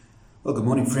Well, good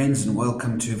morning, friends, and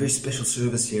welcome to a very special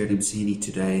service here at MCNE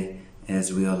today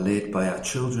as we are led by our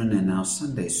children in our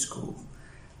Sunday school.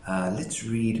 Let's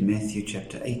read Matthew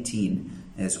chapter 18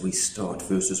 as we start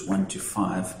verses 1 to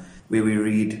 5, where we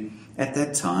read, "At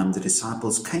that time the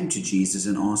disciples came to Jesus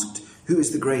and asked, 'Who is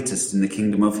the greatest in the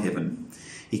kingdom of heaven?'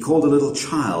 He called a little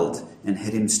child and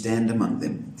had him stand among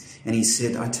them. And he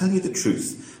said, 'I tell you the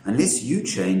truth, unless you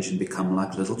change and become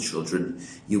like little children,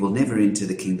 you will never enter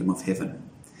the kingdom of heaven.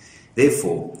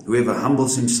 Therefore, whoever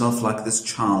humbles himself like this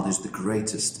child is the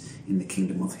greatest in the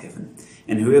kingdom of heaven.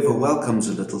 And whoever welcomes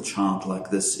a little child like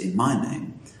this in my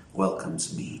name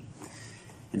welcomes me.'"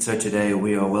 And so today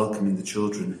we are welcoming the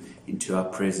children into our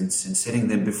presence and setting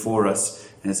them before us,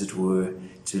 as it were,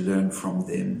 to learn from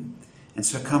them. And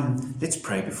so come, let's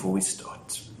pray before we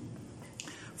start.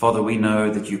 Father, we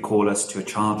know that you call us to a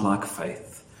childlike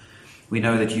faith. We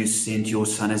know that you sent your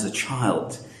Son as a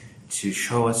child to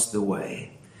show us the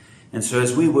way. And so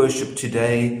as we worship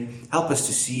today, help us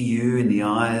to see you in the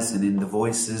eyes and in the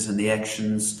voices and the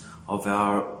actions of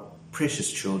our precious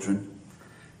children.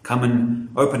 Come and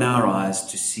open our eyes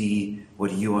to see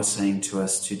what you are saying to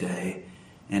us today.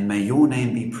 And may your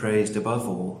name be praised above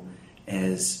all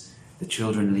as the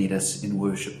children lead us in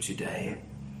worship today.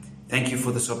 Thank you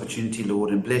for this opportunity,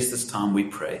 Lord, and bless this time, we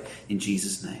pray. In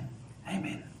Jesus' name,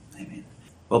 amen. Amen.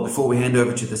 Well, before we hand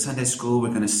over to the Sunday school, we're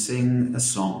going to sing a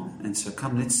song. And so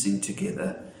come, let's sing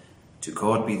together. To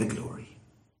God be the glory.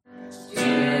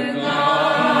 To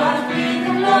God be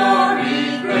the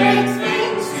glory, great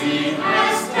things he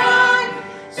has done.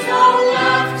 So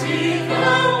loved he the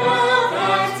world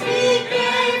that he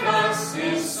gave us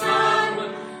his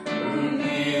Son, who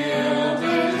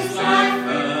yielded his life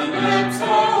an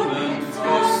atonement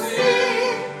for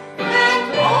sin, and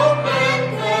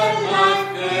opened the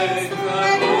life gate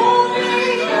that only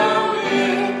know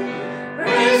in.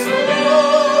 Praise the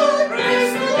Lord,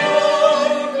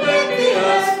 let the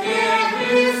earth hear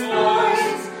his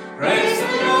voice. Praise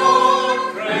the Lord,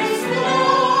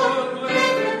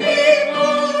 let the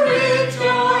people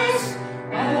rejoice.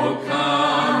 Oh,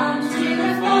 come to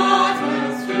the Father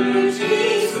through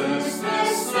Jesus the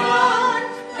Son,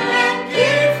 and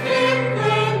give him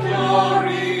the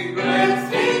glory, great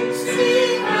things he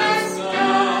has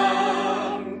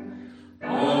done.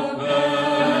 Oh,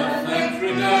 perfect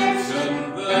redemption,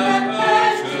 the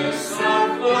purchase of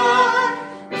blood,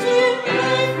 to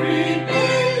every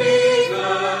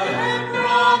believer a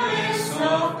promise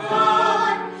of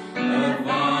God. The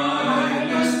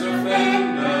vilest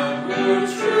offender who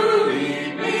truly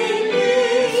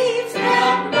believes, a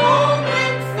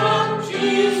moment from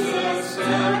Jesus, a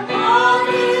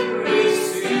pardon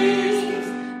receives.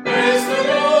 Praise the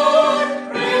Lord,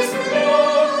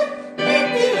 let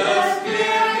the earth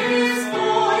hear his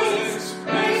voice.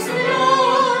 Praise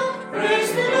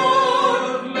the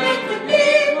Lord, let the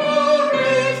people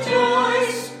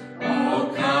rejoice. Oh,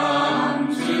 come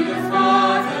to the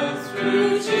Father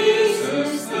through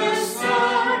Jesus the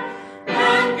Son,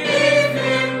 and give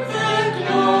him the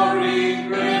glory,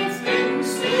 great things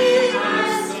he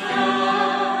has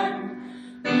done.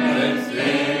 Great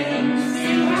things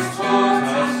he has taught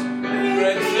us,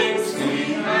 great things he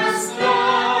has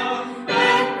done,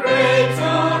 and great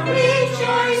are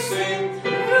rejoicing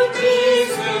through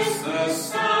Jesus the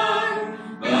Son.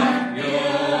 But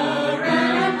purer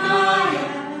and higher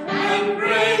and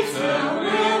greater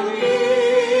will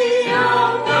be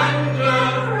our wonder,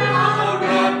 our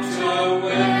rapture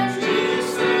when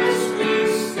Jesus we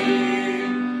see.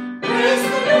 Praise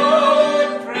the Lord,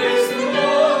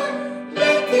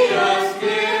 let the earth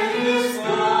hear his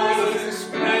voice.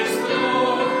 Praise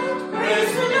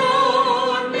the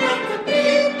Lord, let the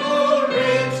people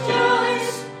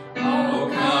rejoice. Oh,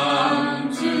 come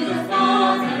to the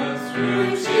Father through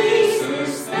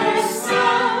Jesus the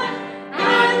Son,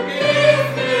 and give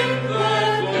him the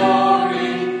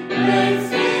glory, great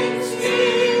things he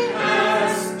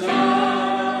has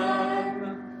done.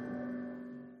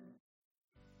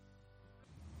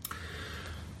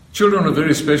 Children are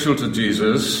very special to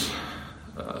Jesus.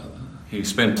 He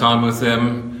spent time with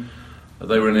them.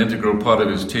 They were an integral part of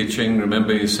his teaching.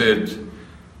 Remember, he said,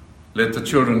 "Let the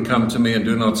children come to me and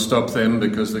do not stop them,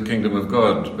 because the kingdom of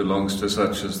God belongs to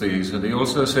such as these." And he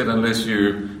also said, "Unless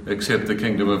you accept the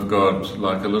kingdom of God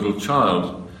like a little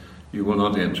child, you will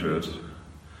not enter it."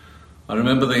 I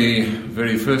remember the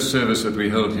very first service that we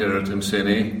held here at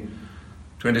MCNE,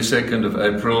 22nd of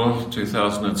April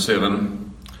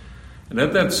 2007. And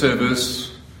at that service,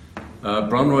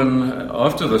 Bronwyn,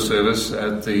 after the service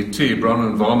at the tea,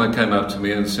 Bronwyn Varma came up to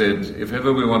me and said, if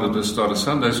ever we wanted to start a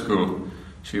Sunday school,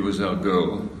 she was our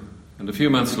girl. And a few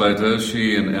months later,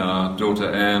 she and our daughter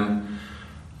Anne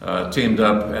teamed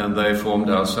up and they formed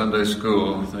our Sunday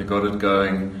school. They got it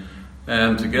going.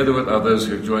 And together with others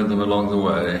who joined them along the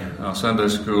way, our Sunday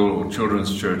school or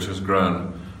children's church has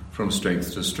grown from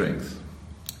strength to strength.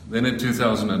 Then in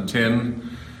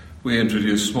 2010, we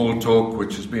introduced Small Talk,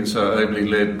 which has been so ably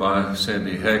led by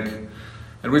Sandy Heck,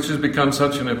 and which has become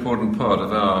such an important part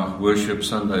of our worship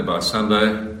Sunday by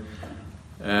Sunday.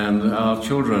 And our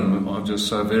children are just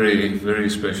so very, very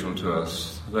special to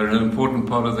us. They're an important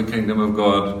part of the kingdom of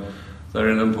God. They're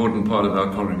an important part of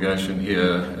our congregation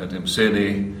here at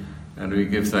Mseni, and we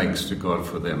give thanks to God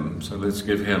for them. So let's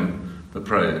give him the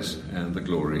praise and the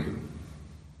glory.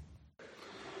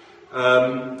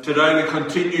 Today we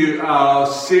continue our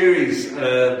series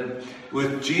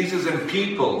with Jesus and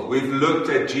people. We've looked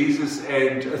at Jesus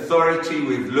and authority.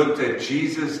 We've looked at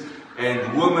Jesus and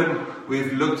women.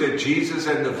 We've looked at Jesus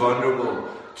and the vulnerable.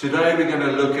 Today we're going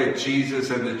to look at Jesus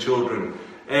and the children.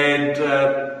 And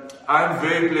I'm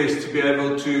very blessed to be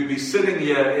able to be sitting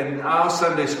here in our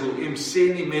Sunday school,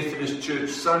 Mseni Methodist Church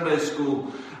Sunday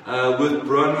School, with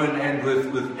Bronwyn and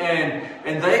with Anne,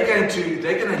 and they're going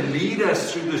to lead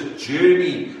us through this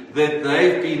journey that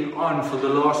they've been on for the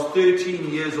last 13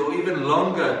 years or even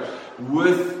longer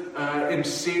with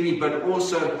Mseni, but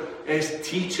also as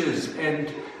teachers.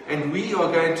 And we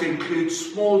are going to include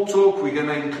Small Talk. We're going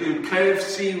to include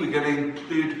KFC. We're going to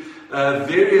include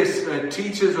various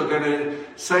teachers are going to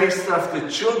say stuff. The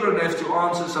children have to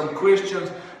answer some questions.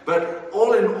 But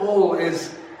all in all, it's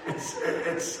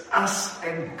us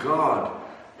and God.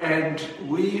 And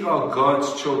we are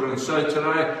God's children. So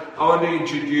today, I want to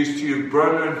introduce to you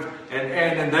Bronwyn and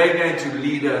Anne, and they're going to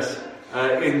lead us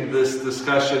in this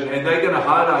discussion. And they're going to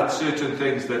highlight certain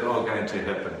things that are going to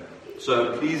happen.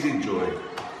 So please enjoy.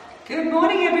 Good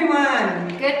morning,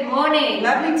 everyone. Good morning.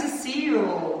 Lovely to see you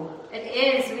all. It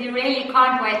is. We really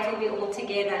can't wait till we're all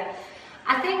together.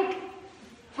 I think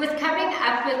with coming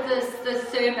up with this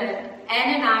sermon,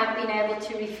 Anne and I have been able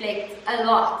to reflect a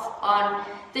lot on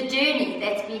the journey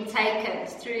that's been taken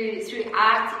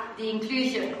throughout the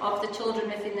inclusion of the children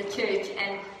within the church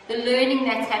and the learning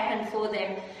that's happened for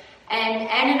them. And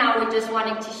Anne and I were just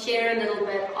wanting to share a little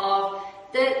bit of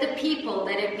the people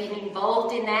that have been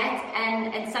involved in that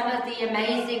and some of the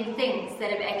amazing things that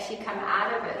have actually come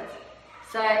out of it.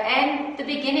 So, and the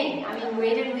beginning, I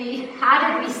mean, how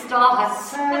did we start?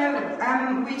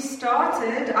 So, we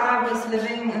started, I was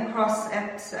living across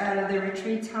at the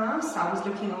retreat house. I was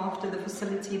looking after the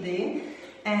facility there.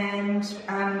 And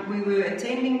we were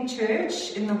attending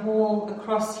church in the hall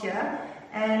across here.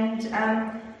 And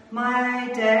my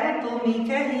dad, Bill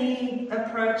Meeker, he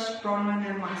approached Bronwyn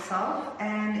and myself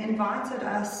and invited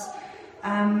us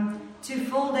to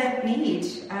fill that need.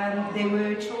 There were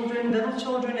little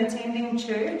children attending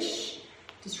church,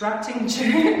 disrupting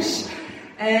church,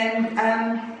 and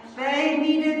they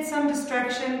needed some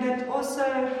distraction, but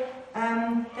also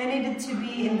they needed to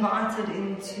be invited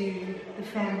into the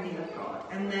family of God.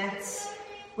 And that's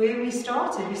where we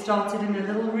started. We started in a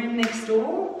little room next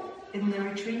door in the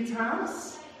retreat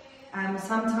house,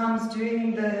 sometimes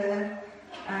doing the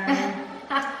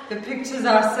pictures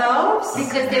ourselves.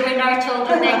 Because there were no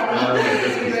children that week,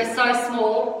 because we were so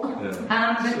small.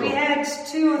 But we had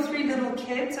 2 or 3 little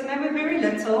kids, and they were very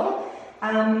little.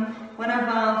 One of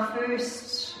our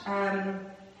first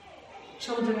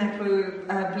children that were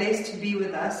blessed to be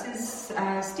with us is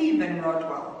Stephen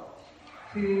Rodwell,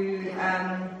 who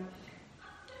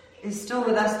is still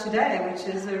with us today, which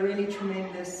is a really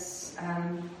tremendous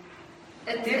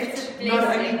gift,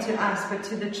 not only to us, but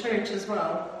to the church as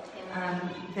well.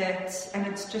 And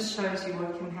it just shows you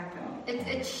what can happen.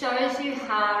 It shows you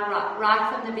how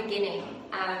right from the beginning,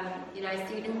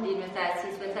 Stephen's been with us,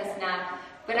 he's with us now,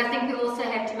 but I think we also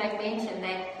have to make mention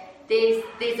that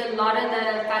there's a lot of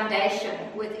the foundation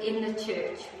within the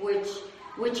church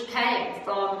which came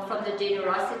from the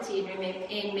generosity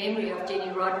in memory of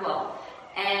Jenny Rodwell.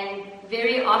 And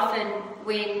very often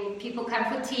when people come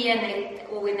for tea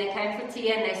when they came for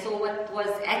tea and they saw what was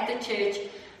at the church,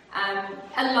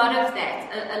 a lot of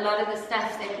the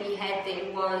stuff that we had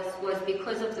there was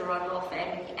because of the Rodwell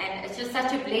family, and it's just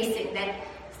such a blessing that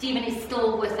Stephen is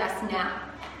still with us now.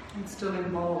 And still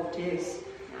involved, yes.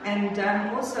 And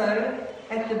also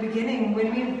at the beginning,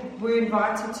 when we were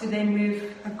invited to then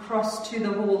move across to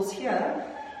the halls here,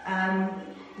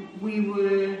 we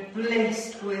were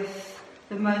blessed with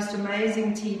the most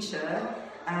amazing teacher,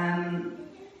 Alan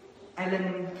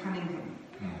Cunningham,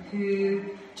 who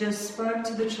just spoke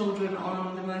to the children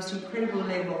on the most incredible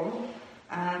level,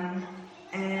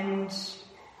 and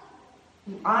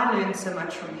I learned so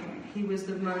much from him. He was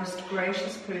the most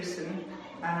gracious person,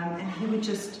 and he would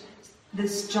just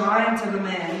this giant of a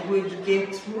man would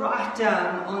get right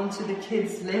down onto the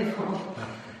kids' level.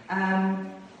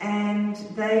 And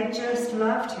they just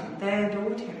loved him. They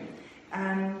adored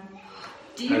him.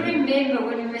 Do you remember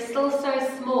when we were still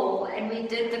so small and we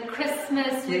did the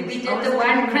Christmas, Yes, we did the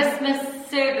one Christmas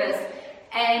service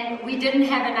and we didn't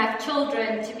have enough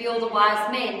children to be all the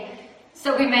wise men.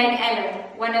 So we made Alan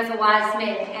one of the wise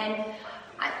men. And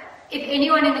if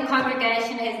anyone in the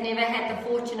congregation has never had the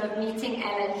fortune of meeting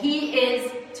Alan, he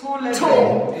is tall.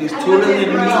 He's taller than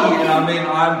me, and I mean,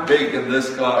 I'm big, and this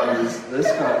guy is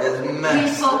massive.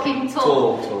 He's talking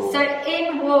tall. So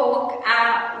in walk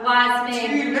our wise men.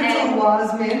 Two little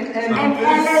wise men and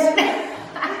Alan.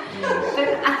 But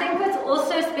I think what's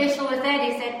also special with that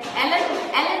is that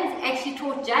Alan's actually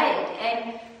taught Jade,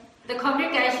 and the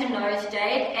congregation knows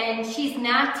Jade, and she's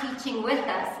now teaching with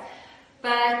us.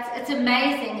 But it's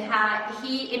amazing how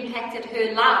he impacted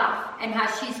her life and how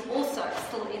she's also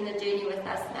still in the journey with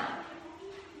us now.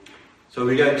 So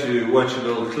we're going to watch a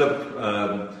little clip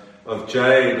of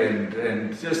Jade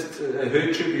and just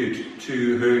her tribute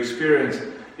to her experience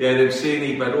here at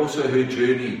Mseni, but also her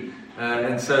journey.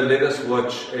 And so let us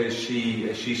watch as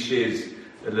she shares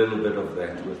a little bit of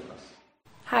that with us.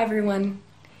 Hi everyone.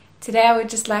 Today I would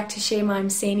just like to share my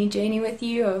Mseni journey with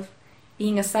you of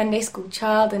being a Sunday school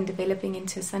child and developing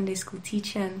into a Sunday school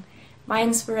teacher and my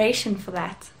inspiration for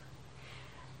that.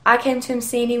 I came to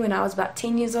Mseni when I was about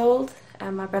 10 years old.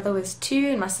 My brother was 2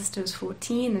 and my sister was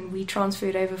 14, and we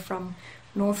transferred over from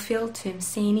Northfield to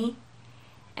Mseni.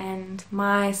 And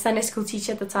my Sunday school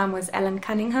teacher at the time was Alan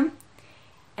Cunningham,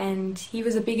 and he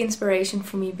was a big inspiration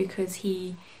for me because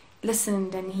he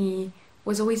listened and he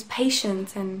was always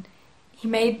patient, and he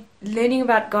made learning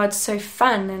about God so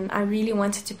fun, and I really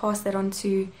wanted to pass that on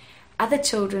to other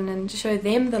children and show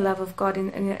them the love of God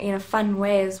in a fun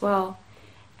way as well.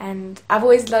 And I've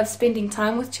always loved spending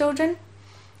time with children.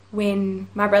 When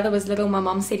my brother was little, my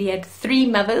mom said he had 3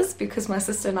 mothers because my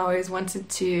sister and I always wanted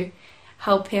to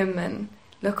help him and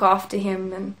look after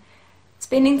him. And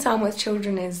spending time with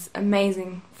children is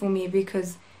amazing for me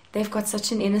because they've got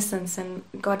such an innocence, and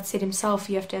God said himself,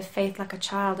 you have to have faith like a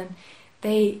child, and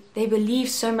they believe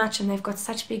so much and they've got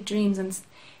such big dreams, and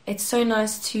it's so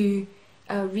nice to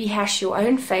rehash your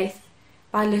own faith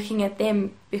by looking at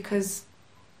them because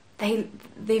their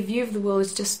view of the world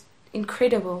is just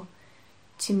incredible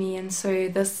to me. And so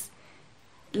this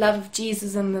love of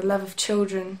Jesus and the love of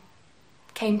children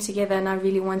came together, and I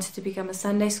really wanted to become a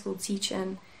Sunday school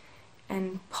teacher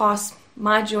and pass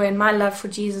my joy and my love for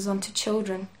Jesus on to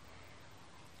children.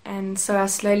 And so I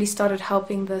slowly started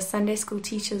helping the Sunday school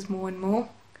teachers more and more.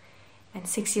 And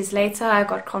 6 years later, I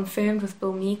got confirmed with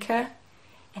Bill Meeker,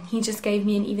 and he just gave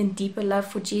me an even deeper love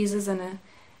for Jesus and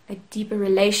a deeper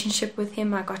relationship with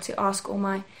him. I got to ask all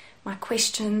my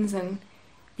questions and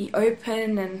be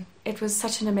open, and it was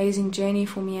such an amazing journey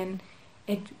for me, and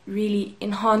it really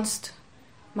enhanced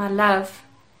my love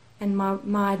and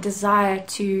my desire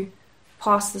to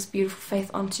pass this beautiful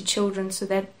faith on to children so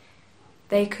that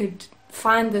they could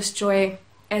find this joy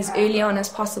as early on as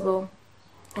possible.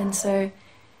 And so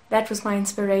that was my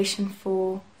inspiration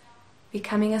for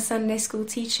becoming a Sunday school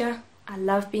teacher. I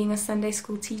love being a Sunday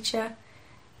school teacher,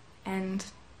 and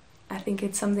I think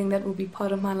it's something that will be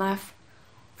part of my life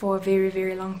for a very,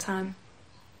 very long time.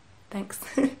 Thanks.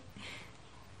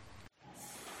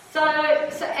 So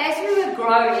as we were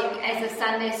growing as a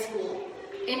Sunday school,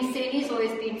 Mseni's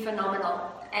always been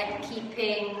phenomenal at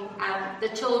keeping the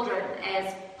children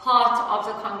as part of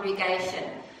the congregation.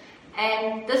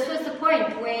 And this was the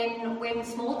point when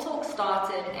Small Talk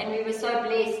started, and we were so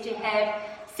blessed to have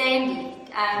Sandy,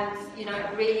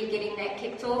 really getting that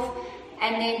kicked off,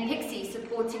 and then Pixie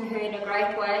supporting her in a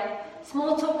great way.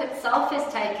 Small Talk itself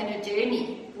has taken a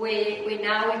journey where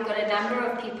now we've got a number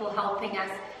of people helping us.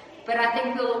 But I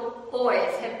think we'll always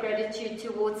have gratitude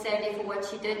towards Sandy for what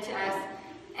she did to us,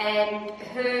 and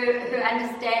her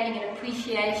understanding and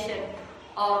appreciation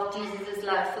of Jesus'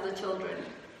 love for the children.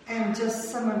 And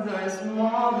just some of those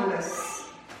marvelous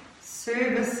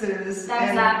services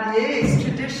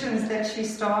traditions that she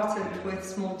started with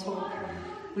Small Talk.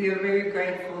 We are very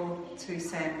grateful to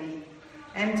Sandy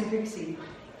and to Pixie.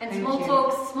 And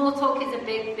Small Talk is a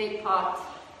big part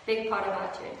of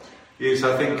our church. Yes,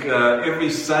 I think every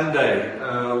Sunday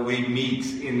we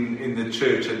meet in the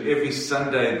church, and every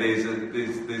Sunday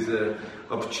there's a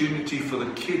opportunity for the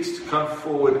kids to come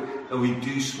forward, and we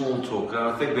do Small Talk. And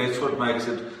I think that's what makes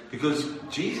it, because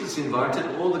Jesus invited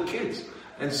all the kids.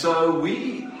 And so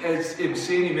we, as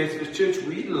Mseni Methodist Church,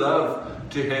 we love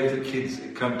to have the kids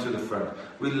come to the front.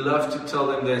 We love to tell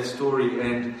them that story.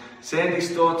 And Sandy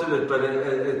started it, but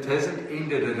it hasn't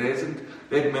ended. It hasn't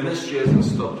that ministry hasn't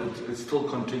stopped. It still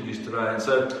continues today. And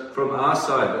so from our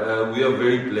side, we are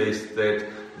very blessed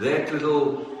that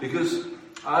little, because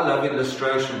I love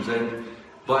illustrations, and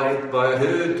by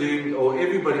her doing, or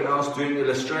everybody else doing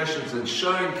illustrations and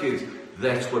showing kids,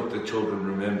 that's what the children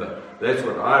remember. That's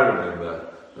what I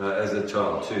remember as a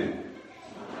child too.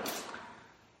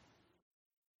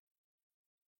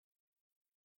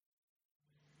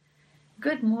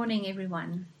 Good morning,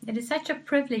 everyone. It is such a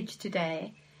privilege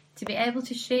today to be able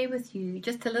to share with you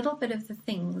just a little bit of the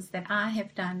things that I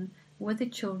have done with the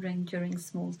children during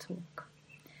Small Talk.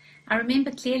 I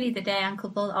remember clearly the day Uncle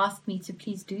Bill asked me to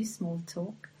please do Small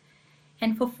Talk,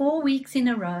 and for 4 weeks in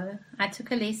a row I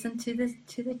took a lesson to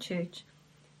the church,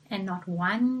 and not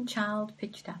one child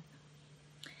pitched up.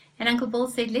 And Uncle Bill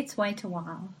said, let's wait a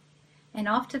while. And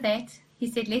after that, he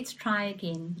said, let's try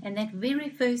again. And that very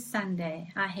first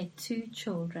Sunday, I had 2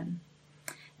 children.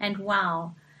 And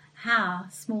wow, how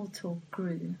Small Talk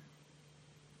grew.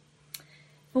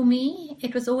 For me,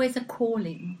 it was always a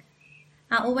calling.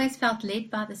 I always felt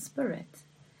led by the Spirit.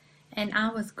 And I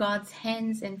was God's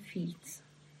hands and feet,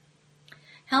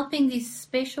 helping these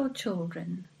special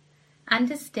children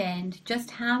understand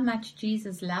just how much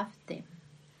Jesus loved them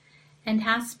and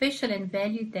how special and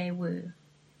valued they were.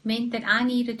 Meant that I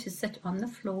needed to sit on the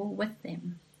floor with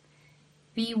them,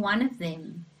 be one of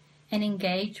them, and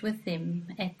engage with them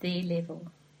at their level.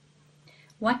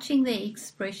 Watching their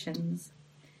expressions,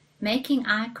 making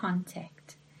eye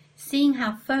contact, seeing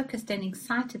how focused and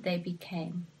excited they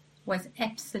became was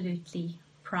absolutely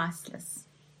priceless.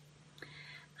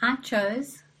 I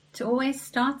chose to always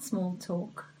start Small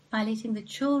Talk by letting the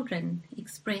children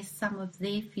express some of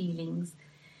their feelings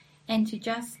and to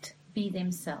just be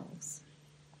themselves.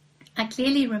 I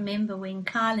clearly remember when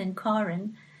Kyle and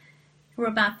Karen, for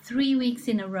about 3 weeks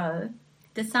in a row,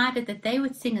 decided that they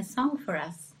would sing a song for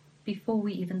us before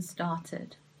we even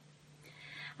started.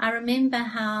 I remember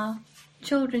how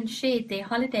children shared their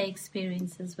holiday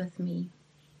experiences with me.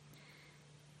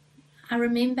 I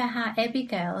remember how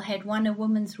Abigail had won a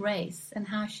women's race and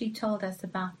how she told us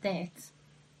about that.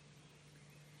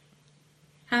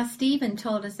 How Stephen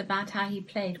told us about how he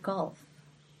played golf.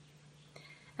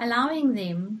 Allowing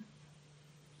them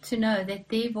to know that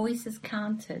their voices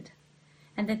counted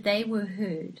and that they were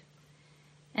heard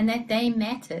and that they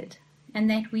mattered and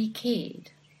that we cared,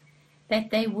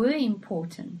 that they were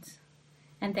important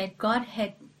and that God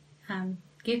had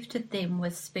gifted them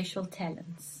with special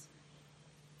talents.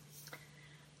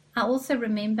 I also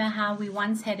remember how we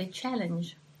once had a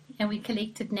challenge and we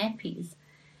collected nappies,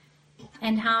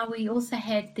 and how we also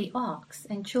had the arks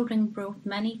and children brought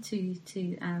money to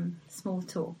Small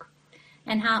Talk.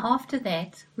 And how after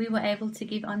that we were able to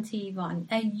give Auntie Yvonne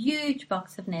a huge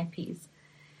box of nappies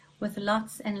with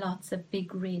lots and lots of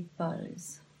big red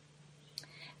bows.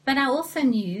 But I also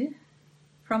knew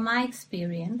from my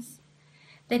experience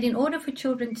that in order for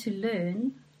children to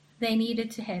learn, they needed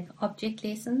to have object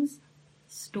lessons,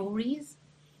 stories,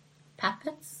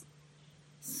 puppets,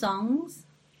 songs,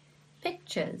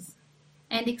 pictures,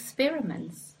 and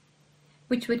experiments,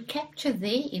 which would capture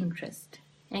their interest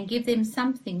and give them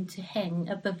something to hang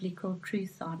a biblical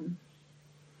truth on.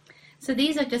 So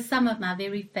these are just some of my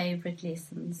very favorite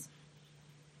lessons.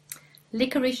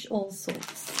 Licorice all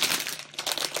sorts.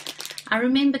 I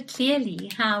remember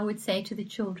clearly how I would say to the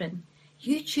children,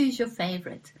 you choose your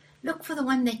favorite. Look for the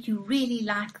one that you really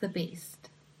like the best.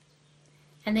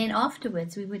 And then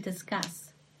afterwards we would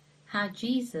discuss how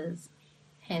Jesus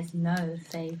has no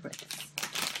favorites.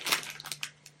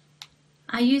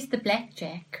 I used the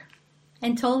blackjack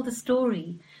and told the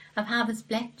story of how this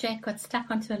blackjack got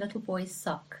stuck onto a little boy's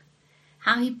sock,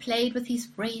 how he played with his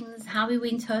friends, how he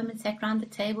went home and sat round the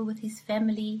table with his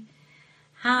family,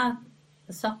 how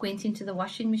the sock went into the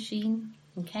washing machine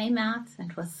and came out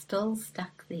and was still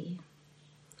stuck there.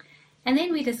 And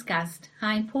then we discussed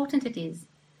how important it is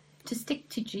to stick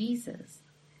to Jesus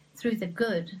through the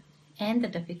good and the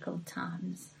difficult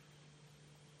times.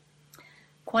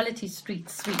 Quality street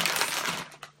sweets.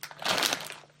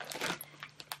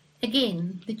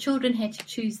 Again, the children had to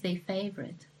choose their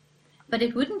favorite, but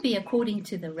it wouldn't be according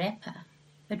to the wrapper.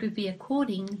 It would be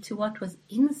according to what was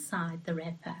inside the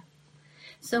wrapper.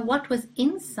 So what was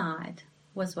inside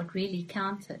was what really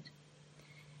counted.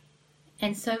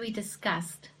 And so we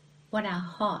discussed what our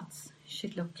hearts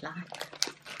should look like.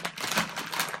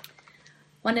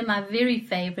 One of my very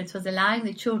favorites was allowing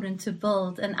the children to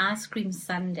build an ice cream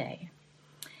sundae.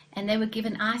 And they were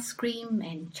given ice cream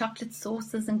and chocolate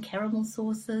sauces and caramel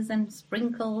sauces and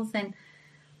sprinkles and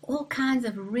all kinds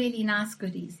of really nice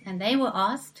goodies. And they were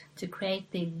asked to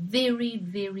create their very,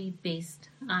 very best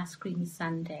ice cream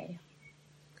sundae.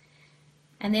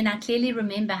 And then I clearly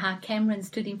remember how Cameron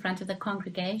stood in front of the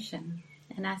congregation,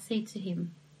 and I said to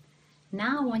him,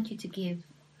 now I want you to give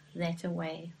that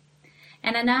away.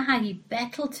 And I know how he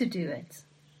battled to do it.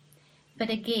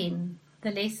 But again, the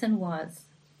lesson was,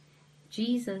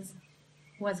 Jesus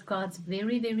was God's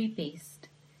very, very best,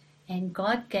 and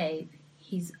God gave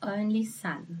his only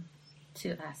Son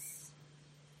to us.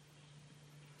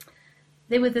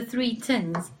 There were the 3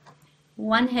 tins.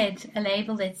 One had a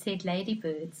label that said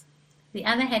ladybirds, the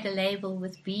other had a label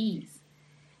with bees,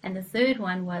 and the third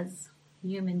one was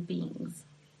human beings.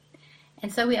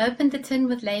 And so we opened the tin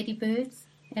with ladybirds,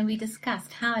 and we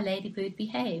discussed how a ladybird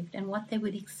behaved and what they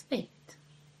would expect.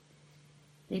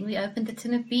 Then we opened the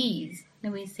tin of bees,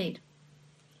 and we said,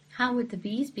 how would the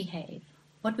bees behave?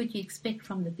 What would you expect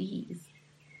from the bees?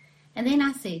 And then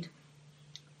I said,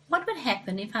 what would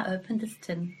happen if I opened this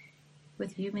tin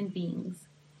with human beings?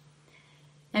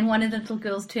 And one of the little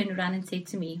girls turned around and said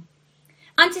to me,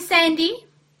 Auntie Sandy,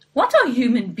 what are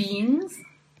human beings?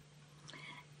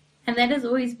 And that has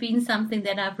always been something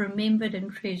that I've remembered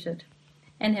and treasured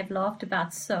and have laughed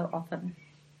about so often.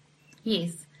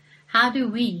 Yes, how do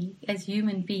we as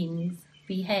human beings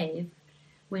behave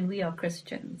when we are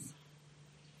Christians?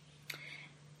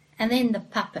 And then the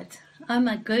puppet. Oh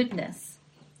my goodness.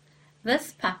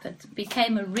 This puppet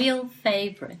became a real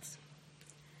favorite.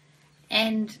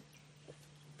 And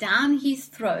down his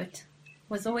throat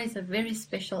was always a very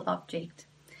special object.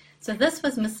 So this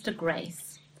was Mr.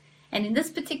 Grace. And in this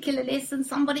particular lesson,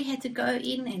 somebody had to go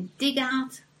in and dig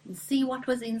out and see what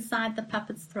was inside the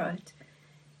puppet's throat.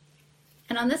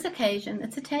 And on this occasion,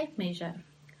 it's a tape measure.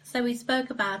 So we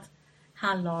spoke about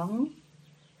how long,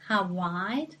 how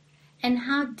wide, and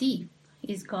how deep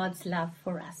is God's love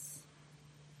for us.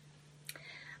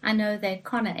 I know that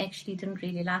Connor actually didn't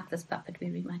really like this puppet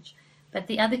very much, but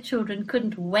the other children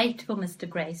couldn't wait for Mr.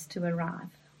 Grace to arrive.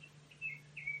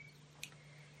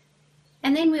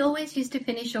 And then we always used to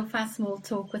finish off our small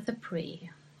talk with a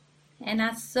prayer. And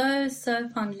I so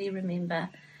fondly remember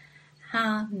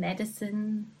how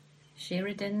Madison,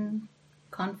 Sheridan,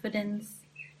 Confidence,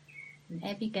 and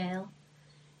Abigail,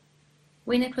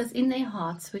 when it was in their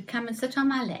hearts, would come and sit on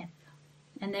my lap,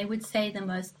 and they would say the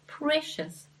most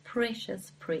precious,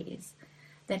 precious prayers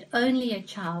that only a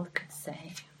child could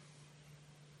say.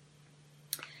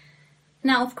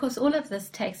 Now, of course, all of this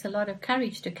takes a lot of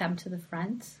courage to come to the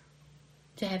front,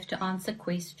 to have to answer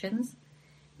questions,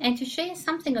 and to share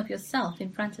something of yourself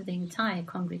in front of the entire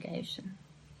congregation.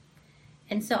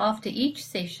 And so after each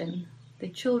session, the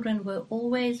children were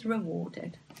always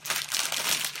rewarded.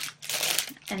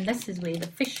 And this is where the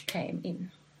fish came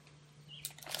in.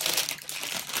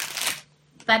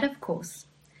 But of course,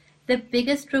 the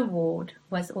biggest reward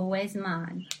was always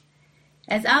mine,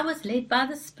 as I was led by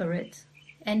the Spirit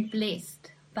and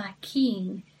blessed by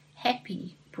keen,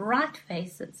 happy, bright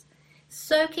faces,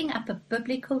 soaking up a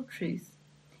biblical truth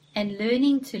and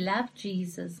learning to love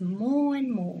Jesus more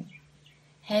and more,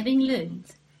 having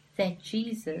learned that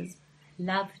Jesus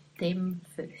loved them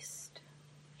first.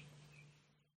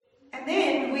 And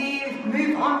then we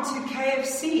move on to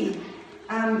KFC.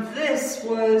 This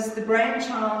was the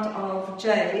brainchild of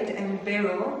Jade and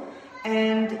Beryl,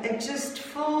 and it just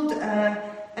filled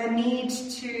a need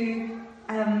to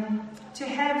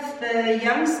have the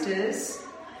youngsters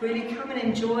really come and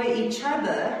enjoy each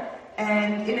other,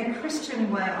 and in a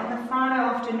Christian way on a Friday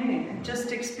afternoon, and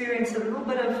just experience a little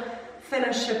bit of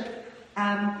fellowship,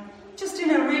 just in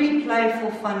a really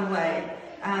playful, fun way.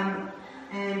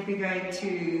 And we're going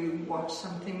to watch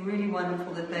something really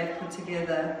wonderful that they've put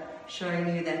together,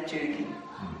 showing you that journey.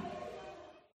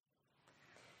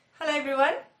 Hello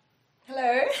everyone.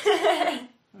 Hello.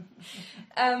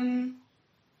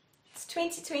 It's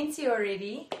 2020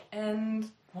 already,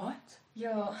 and What?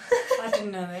 yeah, I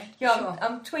didn't know that. yeah, Sure.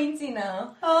 I'm 20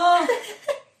 now. Oh,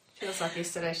 feels like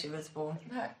yesterday she was born.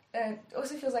 It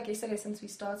also feels like yesterday since we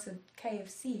started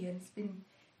KFC, and it's been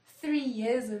 3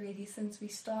 years already since we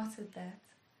started that.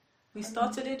 We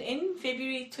started it in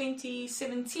February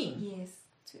 2017 Yes,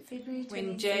 February 2017.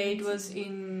 when Jade was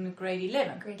in grade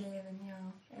 11 grade 11,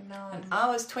 yeah, and now and I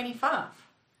was 25.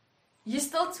 you're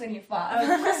still 25.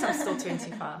 Oh, of course I'm still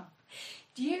 25.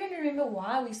 Do you even remember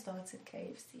why we started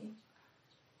KFC?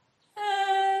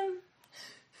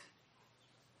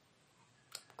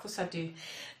 Of course I do.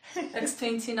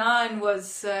 X29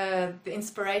 was the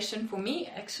inspiration for me,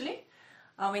 actually.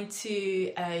 I went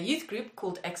to a youth group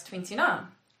called X29,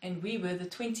 and we were the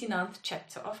 29th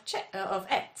chapter of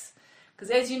Acts. Because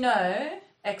as you know,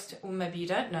 or maybe you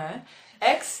don't know,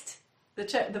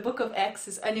 the book of Acts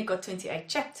has only got 28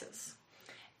 chapters.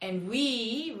 And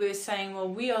we were saying, well,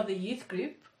 we are the youth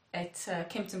group at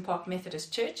Kempton Park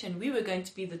Methodist Church, and we were going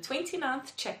to be the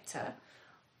 29th chapter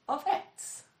of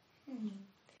Acts.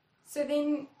 So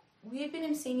then we had been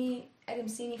at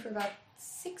Mseni for about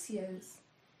 6 years.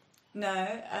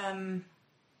 No,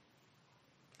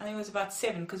 I think it was about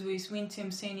 7, because we went to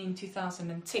Mseni in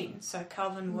 2010. So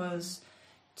Calvin was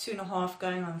 2.5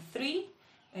 going on 3,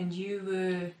 and you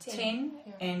were 10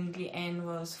 and Leanne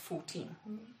was 14.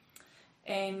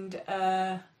 And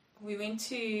we went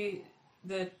to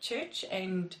the church,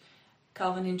 and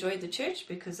Calvin enjoyed the church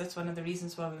because that's one of the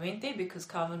reasons why we went there, because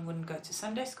Calvin wouldn't go to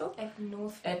Sunday school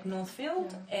at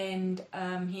Northfield, and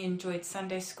he enjoyed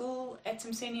Sunday school at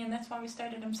Mseni, and that's why we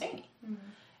stayed at Mseni.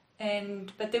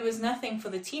 But there was nothing for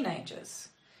the teenagers.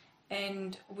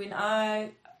 And when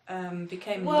I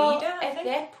became leader, at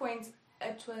that point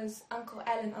it was Uncle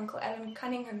Alan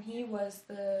Cunningham. He was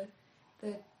the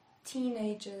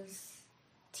teenagers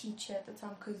teacher at the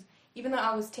time, because even though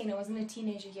I was 10, I wasn't a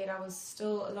teenager yet. I was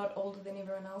still a lot older than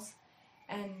everyone else,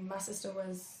 and my sister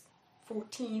was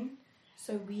 14,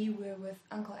 so we were with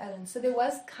Uncle Alan. So there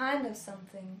was kind of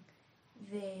something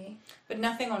there. But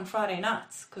nothing on Friday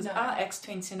nights, because our Acts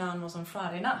 29 was on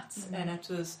Friday nights, and it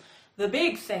was the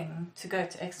big thing to go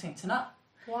to Acts 29.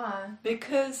 Why?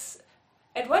 Because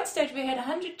at one stage we had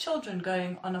 100 children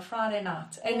going on a Friday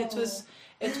night, and it was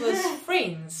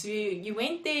friends. You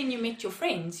went there and you met your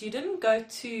friends. You didn't go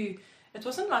to. It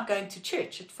wasn't like going to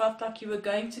church. It felt like you were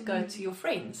going to go to your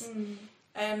friends.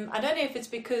 I don't know if it's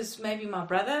because maybe my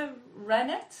brother ran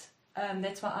it.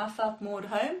 That's why I felt more at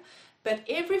home. But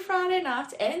every Friday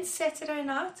night and Saturday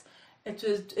night,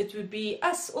 it would be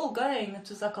us all going. It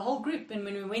was like a whole group, and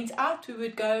when we went out, we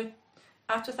would go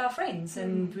out with our friends,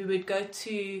 and we would go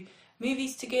to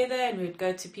movies together, and we would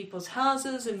go to people's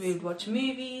houses, and we would watch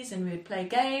movies, and we would play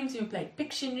games, and we played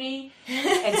Pictionary,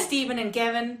 and Stephen and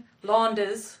Gavin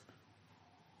Landers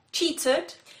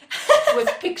cheated with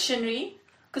Pictionary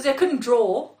because they couldn't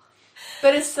draw.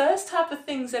 But it's those type of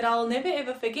things that I'll never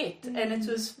ever forget, and it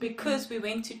was because we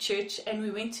went to church, and we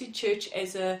went to church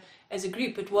as a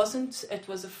group. It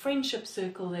was a friendship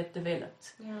circle that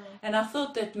developed, and I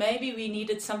thought that maybe we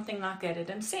needed something like that at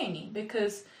Mseni,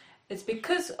 because it's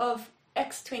because of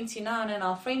Acts 29 and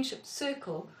our friendship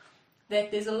circle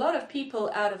that there's a lot of people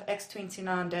out of Acts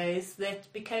 29 days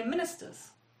that became ministers.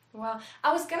 Wow.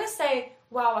 I was going to say,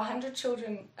 100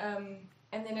 children, and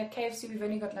then at KFC we've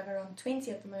only got like around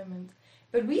 20 at the moment.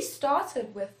 But we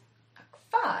started with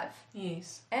like 5.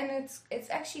 Yes. And it's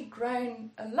actually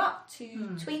grown a lot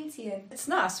to 20. And it's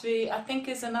nice. I think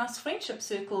there's a nice friendship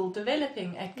circle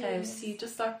developing at KFC,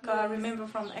 just like I remember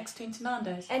from Acts 29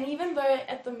 days. And even though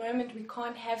at the moment we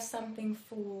can't have something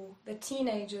for the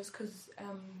teenagers, because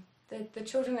the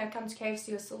children that come to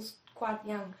KFC are still quite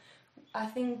young, I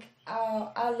think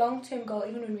our long-term goal,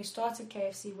 even when we started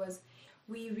KFC, was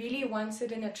we really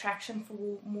wanted an attraction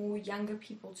for more younger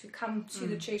people to come to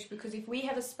the church, because if we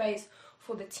have a space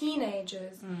for the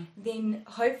teenagers, then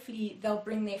hopefully they'll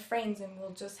bring their friends, and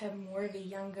we'll just have more of a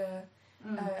younger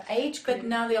age group. But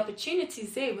now the opportunity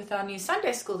is there with our new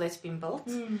Sunday school that's been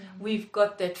built. We've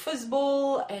got that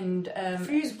fizzball and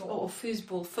fizzball.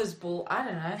 I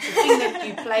don't know. It's a thing that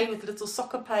you play with little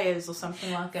soccer players or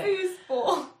something like that.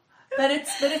 Foosball. But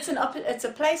it's a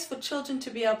place for children to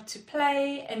be able to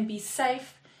play and be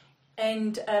safe,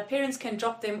 and parents can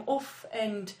drop them off.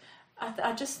 And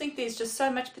I just think there's just so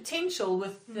much potential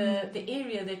with the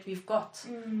area that we've got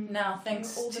now,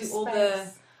 thanks to all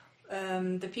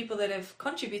the people that have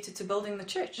contributed to building the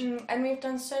church. And we've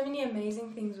done so many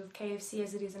amazing things with KFC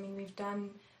as it is. I mean, we've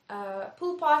done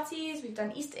pool parties, we've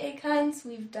done Easter egg hunts,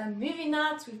 we've done movie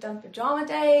nights, we've done pajama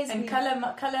days, and color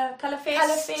fests. Color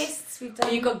fests. We've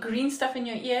done. You got green stuff in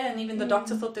your ear, and even the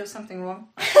doctor thought there was something wrong.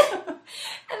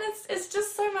 And it's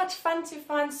just so much fun to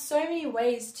find so many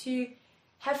ways to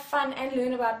have fun and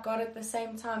learn about God at the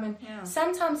same time. And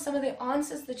sometimes some of the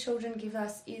answers the children give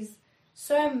us is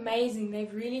so amazing.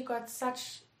 They've really got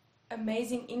such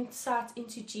amazing insight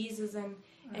into Jesus and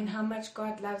how much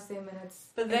God loves them,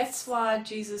 and that's why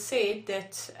Jesus said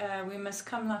that we must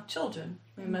come like children.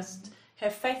 We must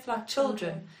have faith like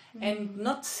children, and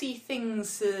not see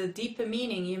things deeper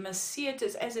meaning. You must see it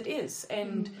as it is,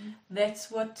 and that's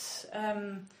what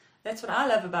I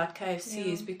love about KFC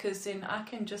is because then I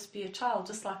can just be a child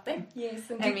just like them. Yes,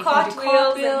 and we do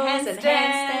cartwheels and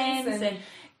handstands and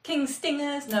king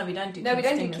stingers. No, we don't do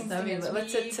king stingers.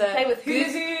 Play with hula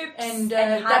hoops and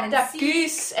duck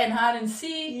goose and hide and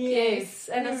seek. Yes,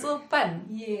 and it's all fun.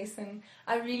 Yes, and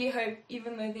I really hope,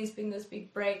 even though there's been this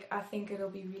big break, I think it'll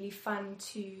be really fun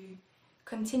to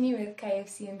continue with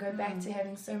KFC and go back to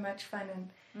having so much fun,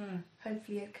 and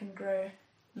hopefully it can grow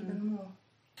even more.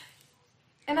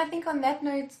 And I think on that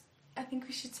note, I think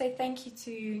we should say thank you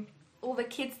to all the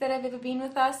kids that have ever been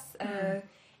with us.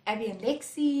 Abby and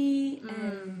Lexi,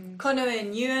 and Connor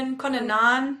and Ewan, Connor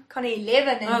 9. Connor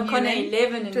 11 and Ewan. Connor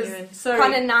 11 and It was Ewan. Sorry.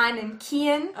 Connor 9 and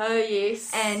Kian. Oh,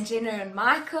 yes. And Jenna and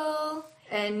Michael.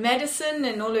 And Madison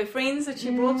and all her friends that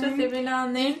she brought with every now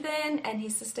and then. Ethan and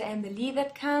his sister Amber Lee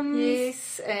that comes.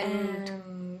 Yes.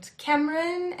 And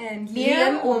Cameron and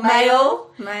Liam, or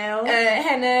Male. Male.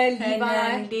 Hannah,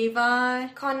 Hannah, Levi.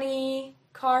 Connie,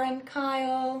 Karen,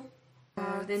 Kyle.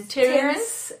 Then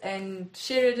Terrence and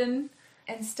Sheridan.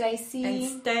 And Stacey.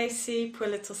 And Stacey, poor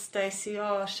little Stacey.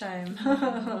 Oh, shame.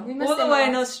 We miss all the them way all.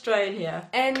 in Australia.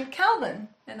 And Calvin.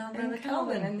 And our brother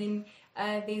Calvin. And then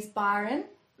there's Byron.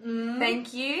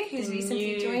 Thank you, who's The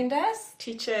recently new joined us.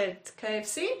 Teacher at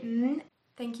KFC.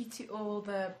 Thank you to all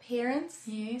the parents.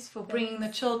 Yes, for bringing the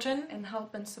children. And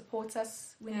help and support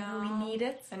us whenever we need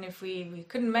it. And if we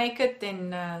couldn't make it,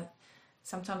 then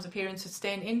sometimes the parents would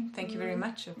stand in. Thank you very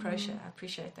much. I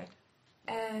appreciate that.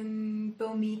 And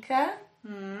Bill Mika.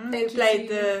 They played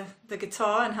the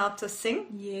guitar and helped us sing.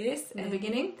 Yes, in the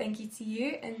beginning. Thank you to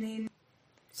you. And then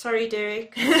sorry,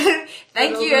 Derek.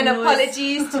 Thank you and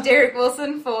apologies to Derek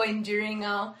Wilson for enduring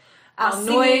our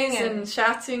noise and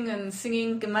shouting and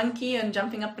singing monkey and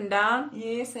jumping up and down.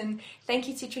 Yes, and thank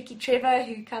you to Tricky Trevor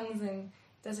who comes and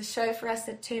does a show for us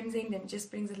at Term's End and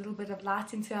just brings a little bit of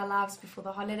light into our lives before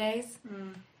the holidays.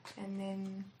 And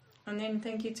then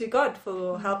thank you to God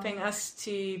for helping us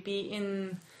to be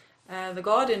in the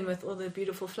garden with all the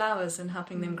beautiful flowers and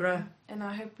helping them grow. And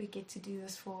I hope we get to do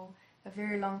this for a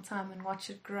very long time and watch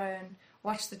it grow and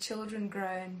watch the children grow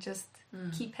and just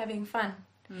keep having fun.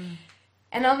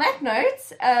 And on that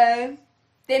note,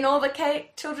 then all the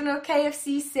children of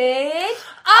KFC said,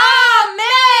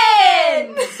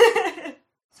 Amen!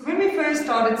 So when we first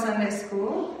started Sunday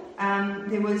school,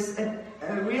 there was a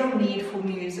real need for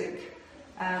music.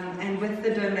 And with the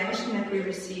donation that we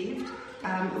received,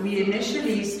 we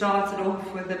initially started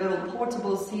off with a little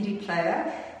portable CD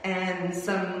player and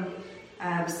some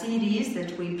CDs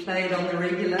that we played on the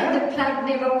regular. And the plug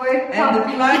never worked And the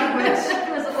properly. plug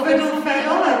would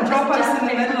fiddle and drop us in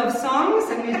the middle of songs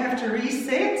and we'd have to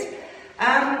reset.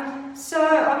 So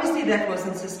obviously that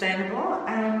wasn't sustainable.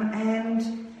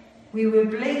 And we were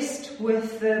blessed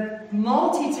with the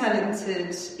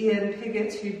multi-talented Ian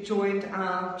Piggott who joined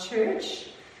our church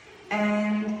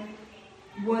and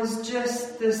was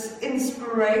just this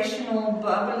inspirational,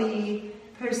 bubbly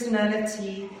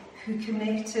personality who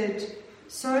connected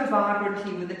so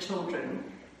vibrantly with the children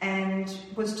and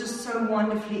was just so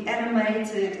wonderfully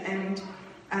animated, and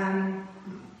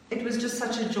it was just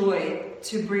such a joy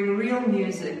to bring real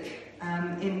music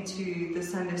into the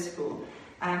Sunday school.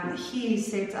 He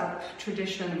set up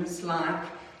traditions like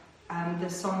the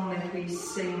song that we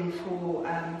sing for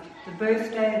the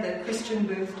birthday, the Christian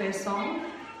birthday song,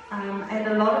 and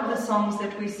a lot of the songs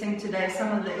that we sing today,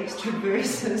 some of the extra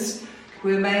verses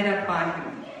were made up by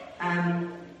him.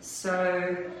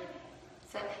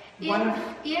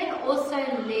 Ian also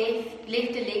left a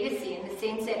legacy in the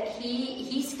sense that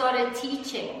he started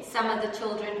teaching some of the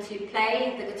children to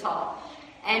play the guitar.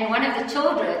 And one of the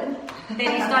children that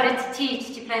he started to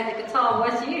teach to play the guitar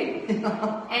was you.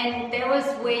 And that was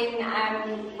when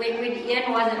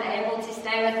Ian wasn't able to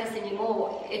stay with us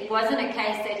anymore. It wasn't a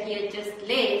case that he had just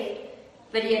left,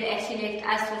 but he had actually left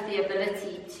us with the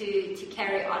ability to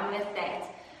carry on with that.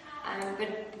 But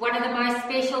one of the most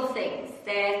special things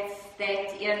that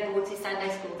Ian brought to Sunday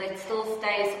school that still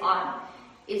stays on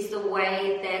is the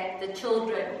way that the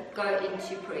children go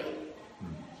into prayer.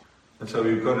 And so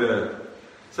we've got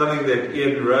something that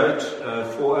Ian wrote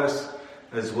for us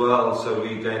as well. So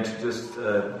we're going to just,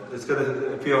 it's going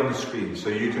to appear on the screen so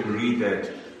you can read that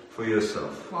for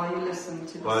yourself while you listen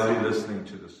to the while song. you're listening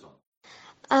to the song.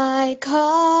 I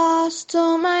cast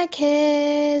all my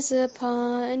cares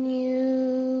upon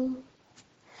you.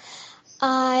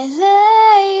 I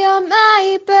lay all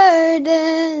my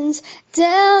burdens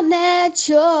down at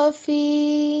your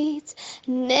feet.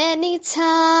 And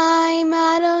anytime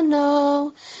I don't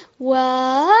know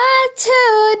what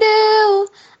to do,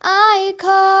 I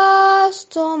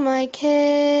cast all my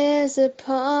cares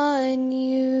upon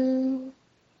you.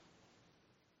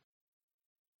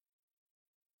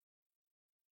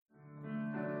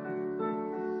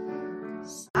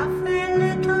 Suffer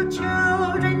little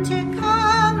children to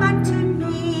come unto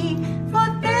me, for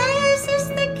theirs is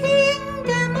the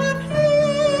kingdom of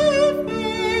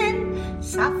heaven.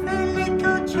 Suffer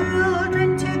little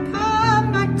children to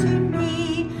come unto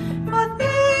me, for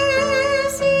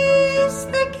theirs is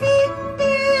the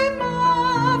kingdom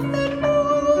of the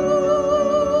Lord.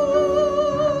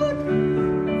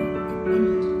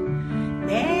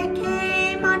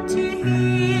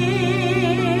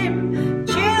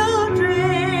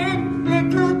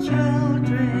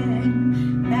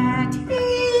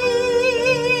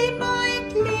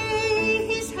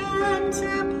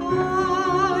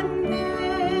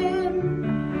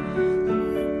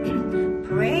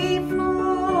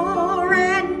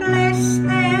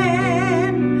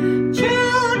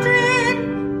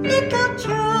 little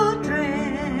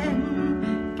children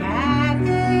gathered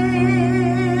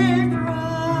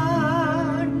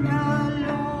round our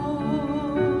Lord.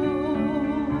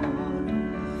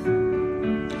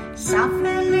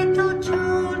 Suffer little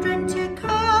children to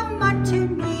come unto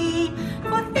me,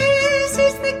 for this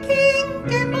is the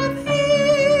kingdom of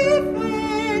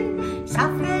heaven.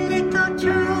 Suffer little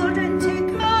children to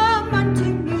come unto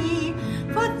me,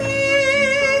 for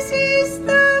this is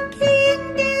the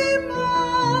kingdom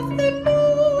of the Lord.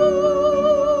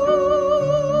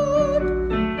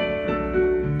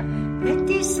 The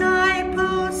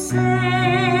disciples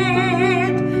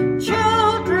said,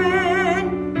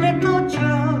 children, little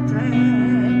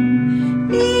children,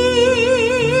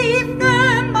 leave the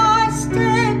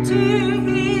Master to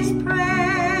his prayer.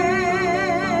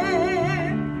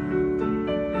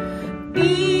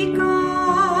 Be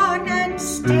gone and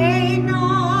stay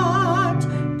not,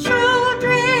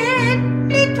 children,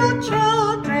 little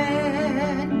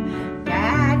children,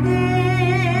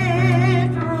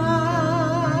 gathered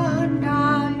round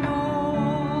our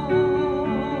Lord.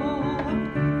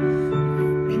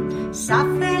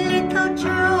 Suffer little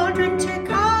children to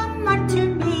come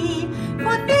unto me,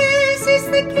 for this is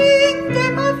the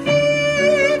kingdom of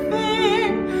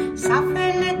heaven.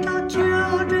 Suffer little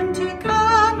children to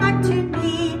come unto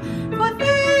me, for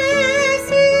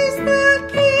this is the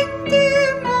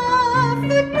kingdom of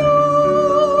the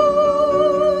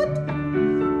Lord.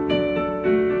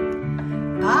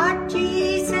 But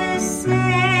Jesus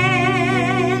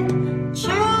said,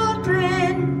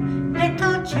 children,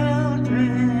 little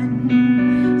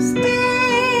children,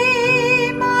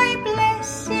 stay my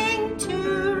blessing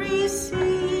to receive.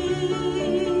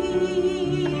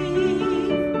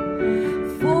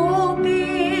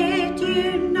 Forbid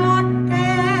you not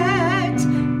that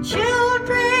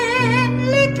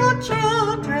children, little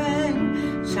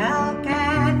children, shall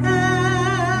gather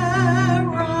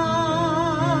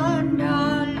round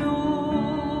our Lord.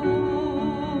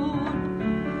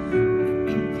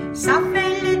 Suffer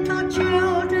little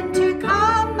children to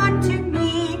come unto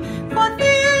me, for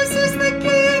this is the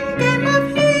kingdom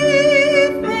of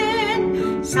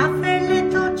heaven. Suffer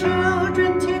little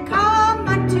children to come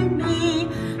unto me,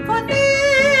 for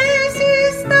this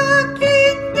is the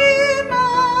kingdom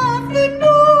of the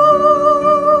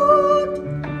Lord.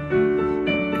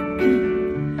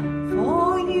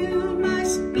 For you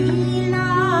must be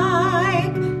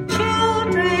like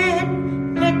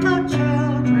children, little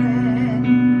children,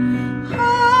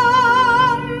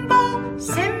 humble,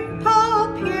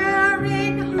 simple, pure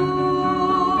in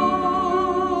heart.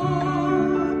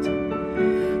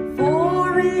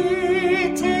 For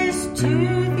it is to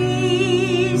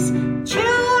these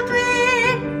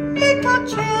children, little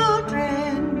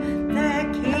children, the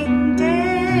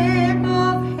kingdom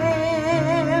of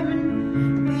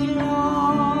heaven belongs.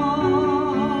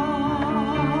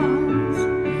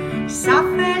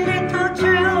 Suffer little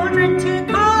children to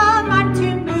come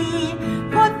unto me,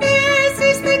 for this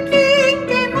is the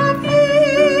kingdom of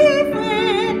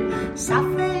heaven.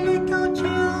 Suffer little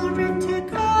children to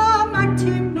come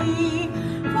unto me,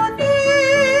 for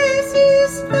this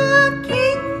is the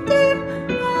kingdom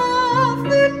of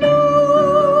the Lord.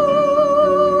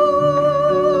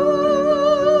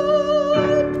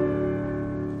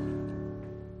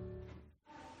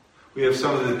 We have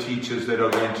some of the teachers that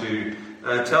are going to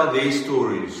tell their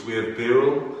stories. We have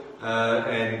Beryl,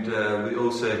 and we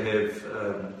also have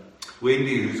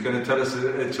Wendy, who's going to tell us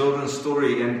a children's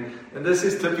story. And this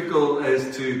is typical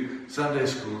as to Sunday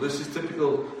school. This is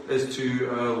typical as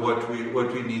to what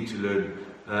we need to learn.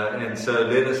 And so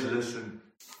let us listen.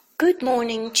 Good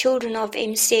morning, children of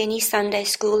MCNE Sunday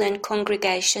School and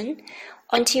congregation.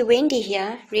 Auntie Wendy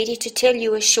here, ready to tell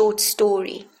you a short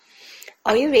story.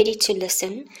 Are you ready to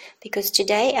listen? Because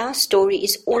today our story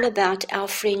is all about our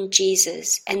friend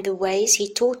Jesus and the ways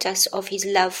he taught us of his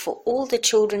love for all the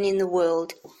children in the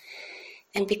world.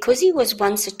 And because he was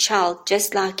once a child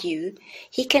just like you,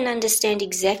 he can understand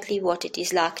exactly what it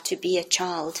is like to be a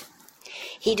child.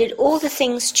 He did all the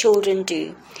things children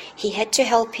do. He had to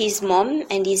help his mom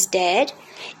and his dad.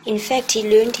 In fact, he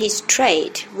learned his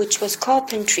trade, which was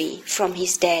carpentry, from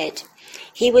his dad.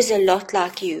 He was a lot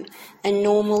like you, a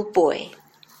normal boy.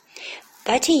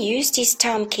 But he used his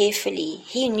time carefully.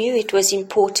 He knew it was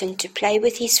important to play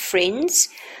with his friends,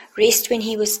 rest when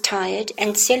he was tired,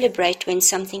 and celebrate when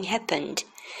something happened.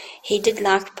 He did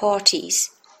like parties.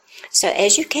 So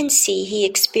as you can see, he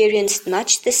experienced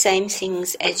much the same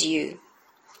things as you.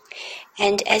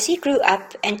 And as he grew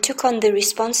up and took on the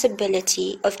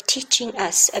responsibility of teaching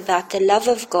us about the love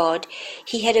of God,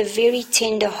 he had a very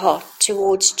tender heart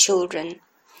towards children.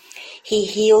 He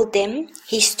healed them,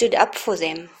 he stood up for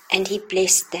them, and he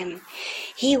blessed them.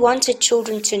 He wanted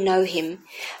children to know him,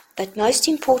 but most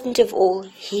important of all,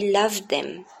 he loved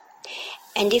them.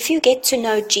 And if you get to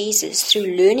know Jesus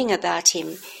through learning about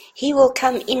him, he will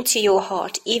come into your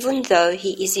heart even though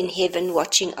he is in heaven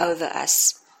watching over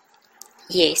us.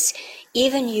 Yes,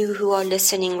 even you who are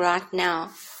listening right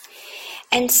now.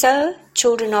 And so,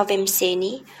 children of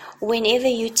Mseni, whenever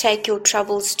you take your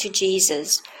troubles to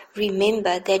Jesus,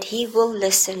 remember that he will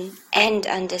listen and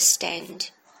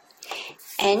understand.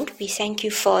 And we thank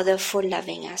you, Father, for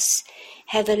loving us.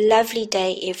 Have a lovely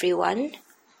day, everyone.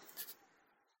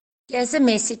 Here's a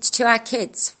message to our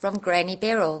kids from Granny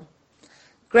Beryl.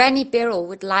 Granny Beryl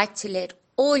would like to let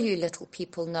all you little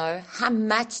people know how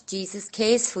much Jesus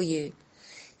cares for you.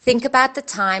 Think about the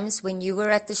times when you were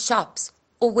at the shops,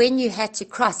 or when you had to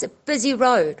cross a busy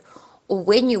road, or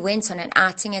when you went on an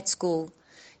outing at school.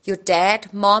 Your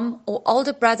dad, mom, or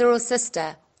older brother or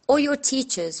sister, or your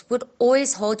teachers would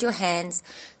always hold your hands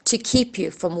to keep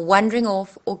you from wandering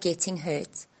off or getting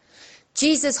hurt.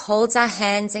 Jesus holds our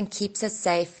hands and keeps us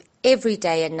safe every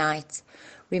day and night.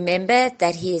 Remember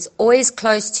that he is always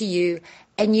close to you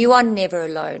and you are never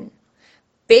alone.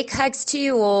 Big hugs to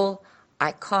you all.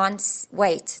 I can't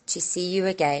wait to see you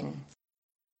again.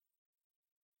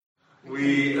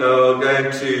 We are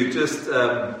going to just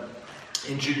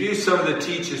introduce some of the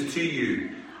teachers to you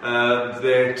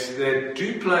that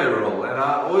do play a role. And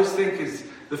I always think is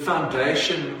the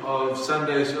foundation of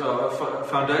Sundays,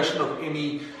 foundation of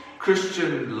any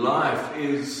Christian life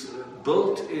is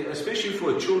built, especially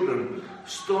for children,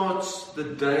 starts the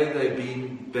day they're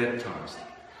being baptized.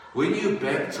 When you're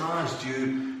baptized,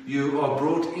 you are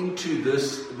brought into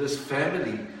this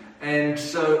family. And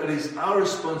so it is our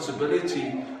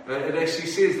responsibility. It actually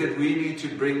says that we need to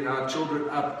bring our children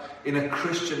up in a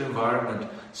Christian environment,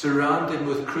 surround them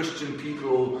with Christian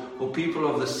people or people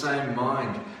of the same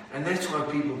mind. And that's why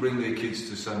people bring their kids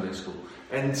to Sunday school.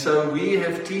 And so we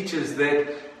have teachers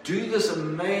that do this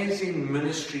amazing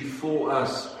ministry for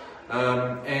us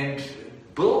and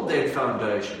build that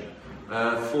foundation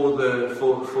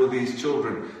for these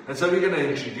children. And so we're going to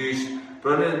introduce,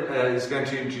 Brennan is going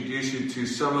to introduce you to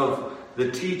some of the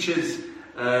teachers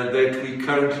that we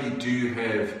currently do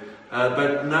have.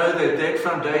 But know that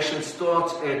foundation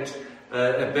starts at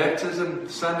baptism,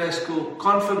 Sunday school,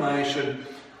 confirmation,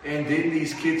 and then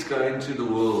these kids go into the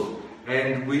world.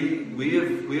 And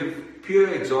we have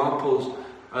pure examples.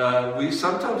 We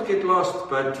sometimes get lost,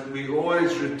 but we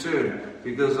always return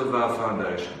because of our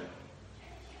foundation.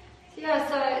 Yeah,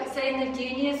 so in the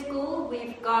junior school,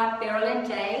 we've got Beryl and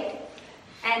Jade.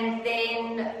 And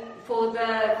then for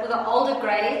the older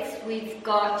grades, we've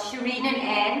got Shireen and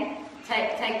Anne,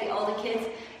 take the older kids.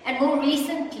 And more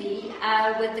recently,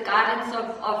 with the guidance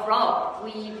of Rob,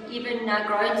 we've even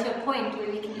grown to a point where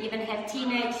we can even have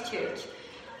teenage church.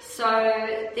 So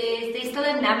there's still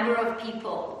a number of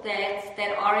people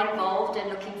that are involved and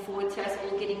looking forward to us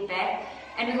all getting back.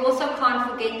 And we also can't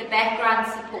forget the background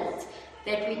support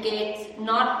that we get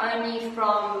not only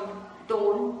from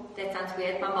Dawn, that sounds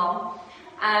weird, my mom,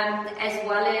 as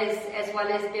well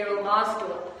as Beryl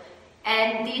Marsdorf.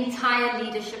 And the entire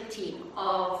leadership team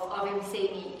of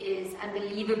Mseni is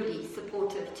unbelievably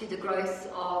supportive to the growth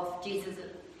of Jesus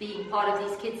being part of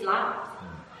these kids' lives.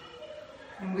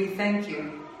 And we thank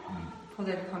you for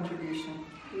that contribution.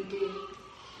 We do.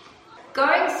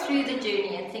 Going through the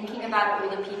journey and thinking about all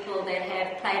the people that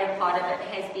have played a part of it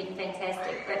has been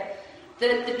fantastic. But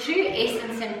the true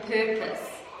essence and purpose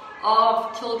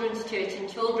of Children's Church and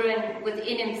children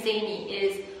within Mseni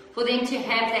is for them to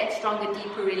have that stronger,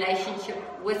 deeper relationship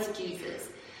with Jesus.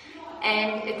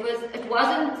 And it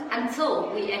wasn't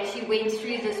until we actually went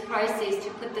through this process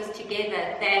to put this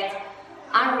together that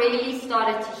I really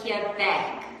started to hear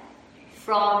back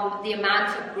from the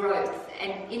amount of growth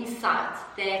and insight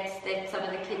that some of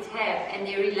the kids have, and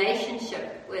their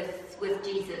relationship with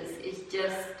Jesus is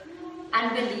just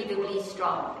unbelievably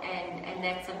strong, and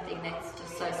that's something that's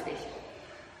just so special.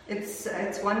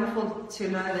 It's wonderful to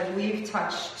know that we've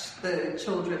touched the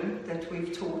children that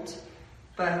we've taught,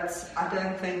 but I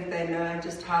don't think they know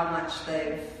just how much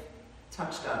they've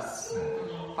touched us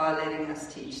by letting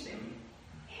us teach them.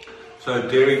 So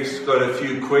Derek's got a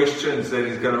few questions that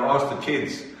he's going to ask the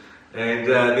kids, and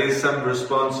there's some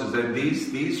responses, and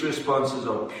these responses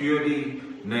are purely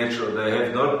natural. They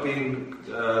have not been,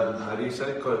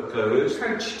 coerced?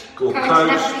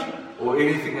 Coached, or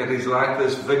anything. It is like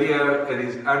this video. It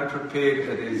is unprepared.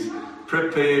 It is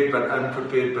prepared but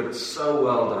unprepared, but so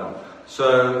well done.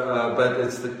 So, but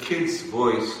it's the kids'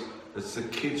 voice. It's the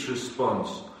kids'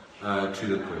 response to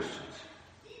the questions.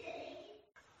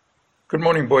 Good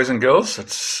morning, boys and girls.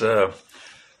 It's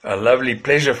a lovely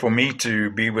pleasure for me to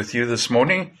be with you this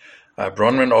morning.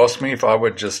 Bronwyn asked me if I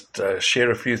would just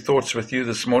share a few thoughts with you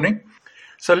this morning.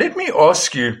 So let me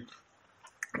ask you,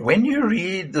 when you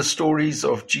read the stories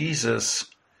of Jesus,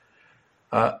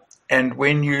 and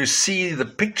when you see the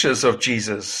pictures of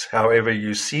Jesus, however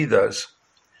you see those,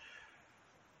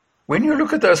 when you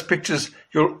look at those pictures,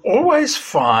 you'll always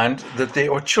find that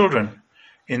there are children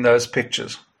in those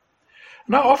pictures.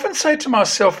 And I often say to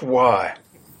myself, why?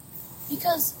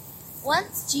 Because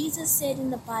once Jesus said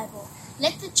in the Bible,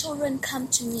 "Let the children come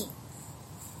to me."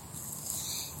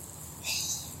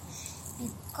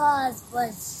 Because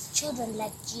was children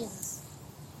like Jesus.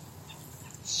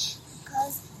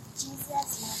 Because Jesus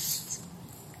loves children.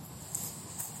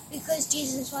 Because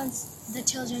Jesus wants the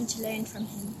children to learn from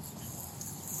him.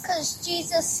 Because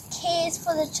Jesus cares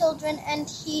for the children and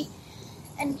he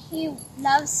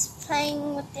loves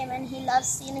playing with them and he loves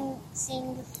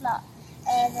seeing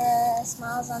the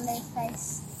smiles on their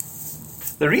face.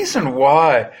 The reason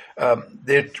why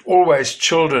there are always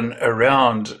children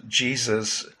around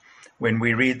Jesus when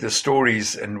we read the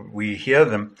stories and we hear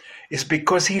them is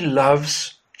because he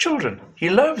loves children. He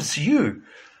loves you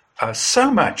so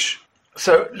much.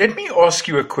 So let me ask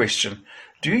you a question.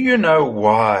 Do you know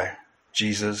why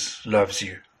Jesus loves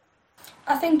you?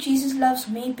 I think Jesus loves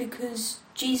me because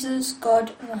Jesus,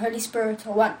 God, and the Holy Spirit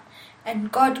are one.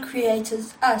 And God created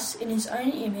us in his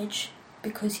own image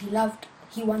because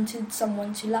he wanted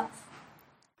someone to love.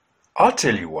 I'll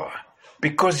tell you why.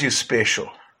 Because you're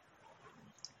special.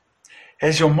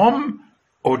 Has your mom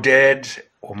or dad,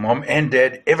 or mom and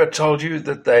dad, ever told you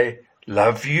that they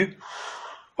love you?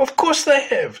 Of course they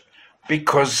have.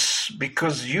 Because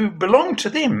you belong to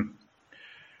them.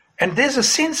 And there's a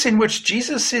sense in which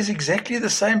Jesus says exactly the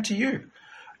same to you.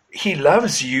 He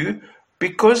loves you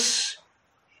because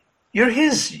you're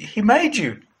his. He made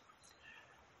you.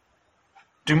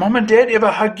 Do mom and dad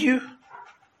ever hug you?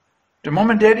 Do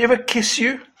mom and dad ever kiss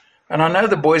you? And I know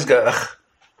the boys go,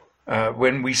 ugh,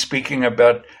 when we're speaking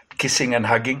about kissing and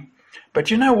hugging. But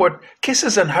you know what?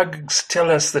 Kisses and hugs tell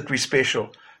us that we're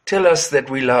special. Tell us that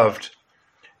we're loved.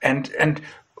 And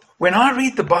when I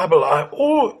read the Bible,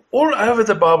 all over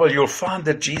the Bible, you'll find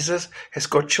that Jesus has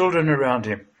got children around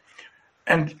him.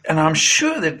 And I'm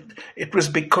sure that it was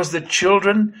because the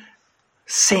children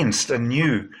sensed and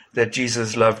knew that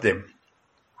Jesus loved them.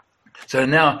 So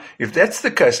now, if that's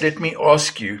the case, let me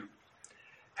ask you,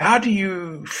 how do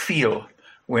you feel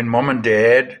when mom and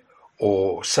dad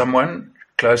or someone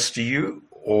close to you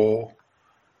or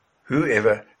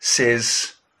whoever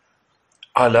says,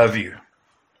 "I love you"?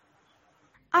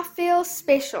 I feel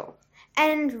special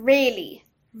and really,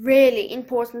 really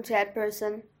important to that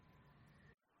person.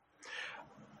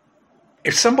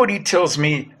 If somebody tells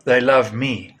me they love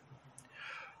me,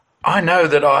 I know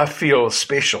that I feel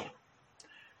special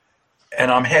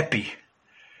and I'm happy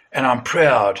and I'm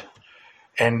proud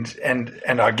and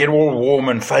I get all warm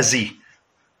and fuzzy.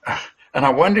 And I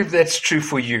wonder if that's true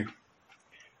for you.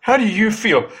 How do you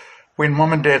feel when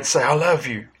mom and dad say, "I love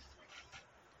you"?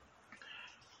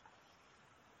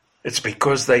 It's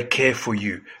because they care for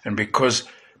you and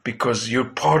because you're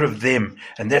part of them.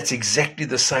 And that's exactly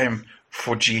the same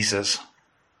for Jesus.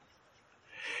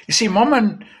 You see, mom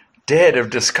and dad have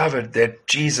discovered that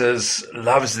Jesus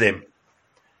loves them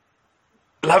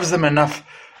enough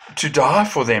to die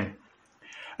for them.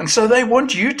 And so they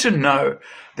want you to know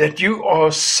that you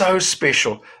are so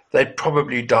special, they'd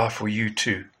probably die for you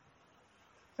too.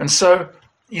 And so,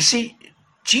 you see,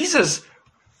 Jesus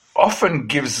often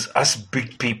gives us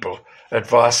big people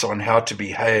advice on how to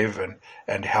behave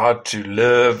and how to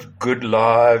live good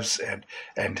lives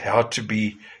and how to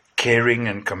be caring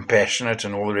and compassionate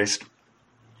and all the rest.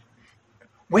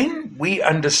 When we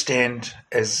understand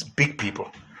as big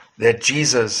people that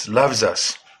Jesus loves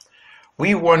us,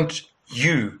 we want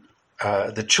you,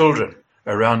 the children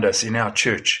around us in our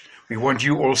church, we want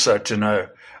you also to know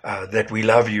that we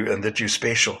love you and that you're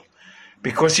special.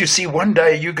 Because you see, one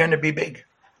day you're going to be big.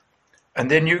 And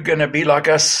then you're going to be like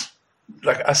us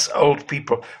old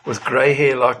people with grey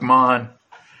hair like mine.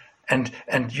 And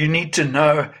you need to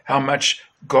know how much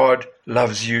God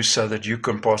loves you so that you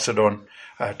can pass it on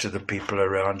to the people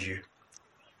around you.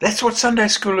 That's what Sunday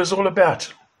school is all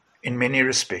about in many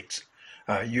respects.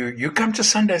 You come to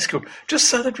Sunday school just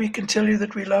so that we can tell you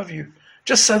that we love you.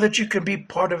 Just so that you can be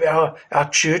part of our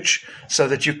church, so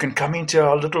that you can come into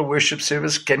our little worship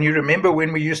service. Can you remember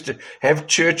when we used to have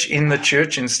church in the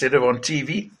church instead of on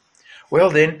TV? Well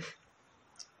then,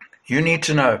 you need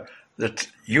to know that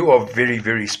you are very,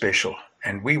 very special.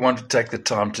 And we want to take the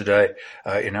time today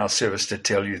in our service to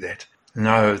tell you that.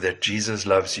 Know that Jesus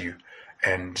loves you.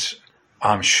 And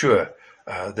I'm sure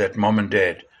that mom and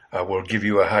dad will give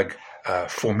you a hug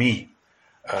for me,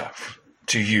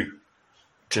 to you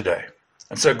today.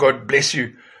 And so God bless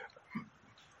you,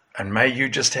 and may you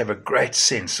just have a great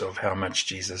sense of how much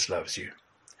Jesus loves you.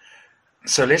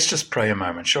 So let's just pray a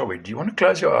moment, shall we? Do you want to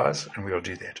close your eyes? And we'll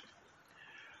do that.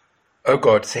 Oh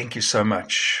God, thank you so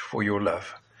much for your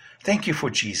love. Thank you for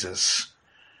Jesus.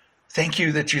 Thank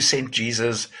you that you sent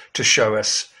Jesus to show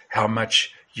us how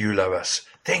much you love us.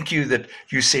 Thank you that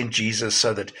you sent Jesus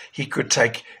so that he could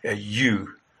take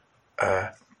you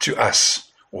to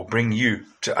us, or bring you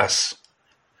to us,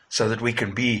 so that we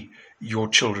can be your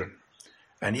children.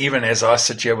 And even as I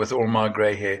sit here with all my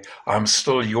grey hair, I'm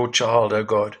still your child, oh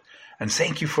God. And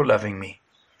thank you for loving me.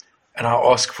 And I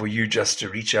ask for you just to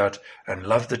reach out and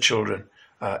love the children,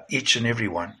 each and every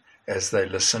one, as they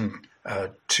listen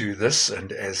to this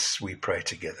and as we pray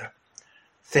together.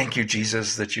 Thank you,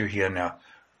 Jesus, that you're here now.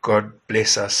 God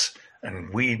bless us, and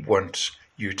we want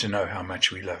you to know how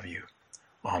much we love you.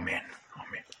 Amen.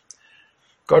 Amen.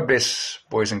 God bless,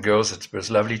 boys and girls. It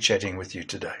was lovely chatting with you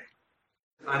today.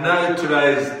 I know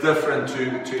today is different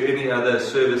to any other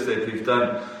service that we've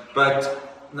done, but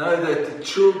know that the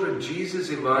children, Jesus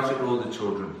invited all the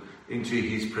children into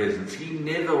his presence. He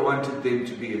never wanted them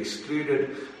to be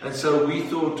excluded, and so we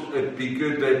thought it'd be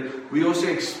good that we also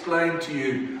explain to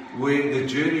you where the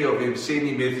journey of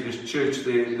Mseni Methodist Church,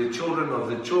 the children of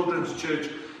the Children's Church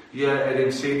here at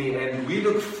Mseni, and we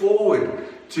look forward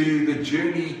to the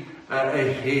journey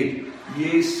ahead.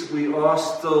 Yes, we are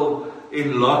still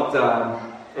in lockdown,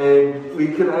 and we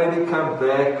can only come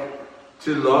back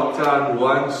to lockdown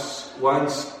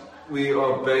once we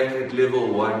are back at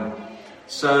level 1.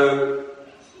 So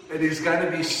it is going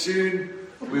to be soon.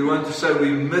 We want to say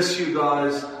we miss you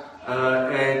guys,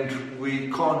 and we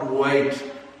can't wait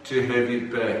to have you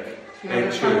back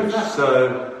at church.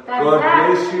 So God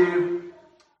bless you.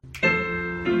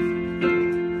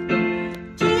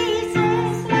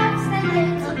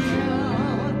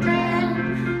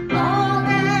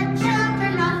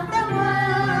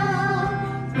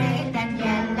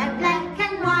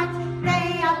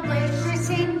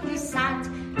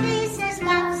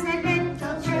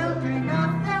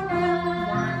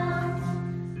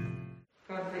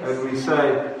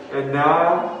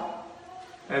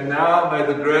 And now may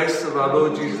the grace of our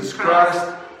Lord Jesus Christ,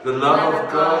 the love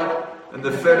of God, and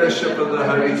the fellowship of the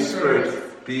Holy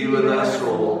Spirit be with us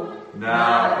all,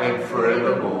 now and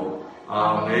forevermore.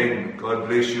 Amen. God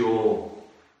bless you all.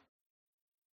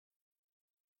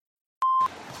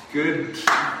 Good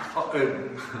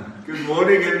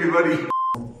morning, everybody.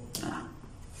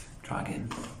 Try again.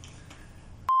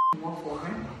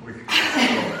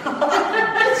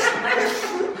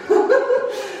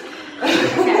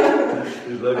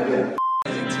 Okay.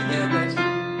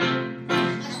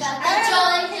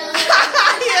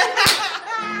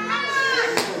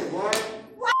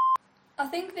 I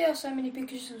think there are so many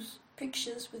pictures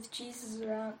with Jesus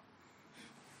around.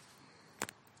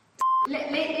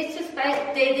 Let's just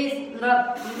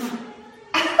there's